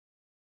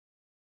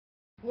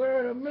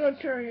where the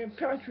military and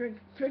Patrick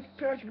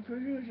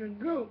producer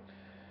group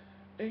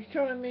is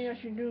telling me I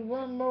should do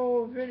one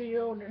more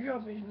video to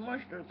help his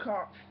monster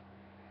cops,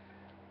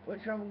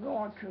 which I'm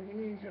going to. He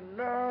needs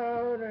a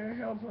lot of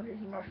help on his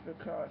monster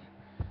cops.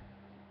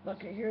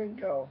 Okay, here we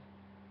go.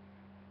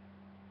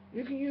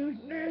 You can use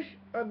this.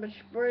 I've been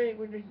sprayed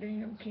with this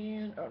damn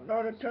can a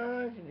lot of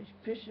times and it's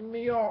pissing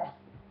me off.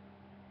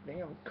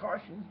 Damn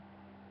caution.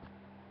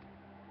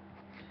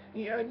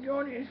 Yeah, I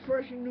joined his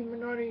first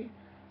Illuminati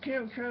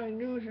camp trying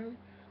to use him,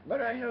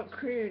 but I helped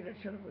create that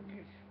son of a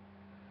bitch.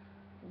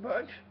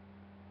 But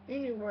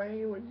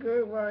anyway, it was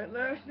good while it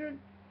lasted.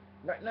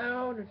 But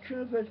now the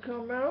truth has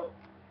come out,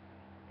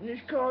 and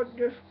it's called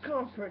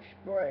Discomfort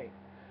Spray.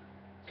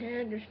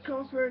 Can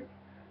Discomfort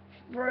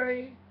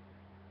Spray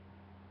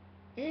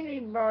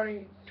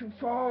anybody to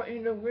fall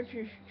in the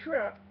witch's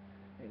trap,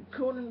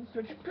 including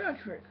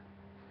Fitzpatrick.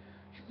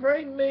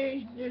 Spray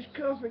made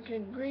discomfort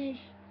can grease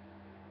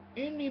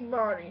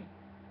anybody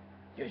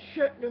to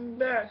shut them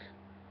back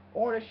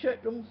or to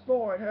shut them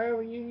forward,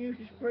 however you use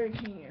the spray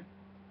can.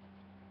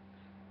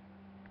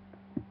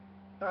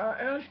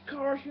 Ask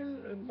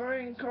Carson,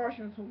 Brian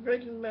Carson from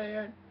Breaking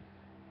Bad,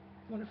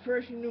 from the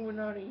first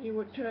Illuminati, he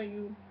will tell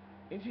you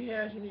if he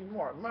has any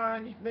more.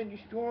 Mine has been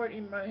destroyed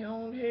in my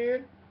own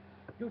head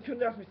due to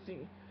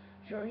telepathy.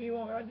 So he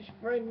won't have to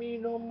spray me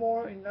no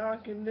more, and now I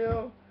can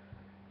live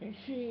and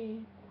see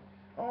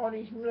all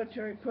these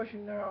military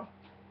personnel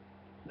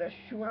that's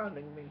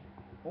surrounding me.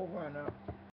 Over and out.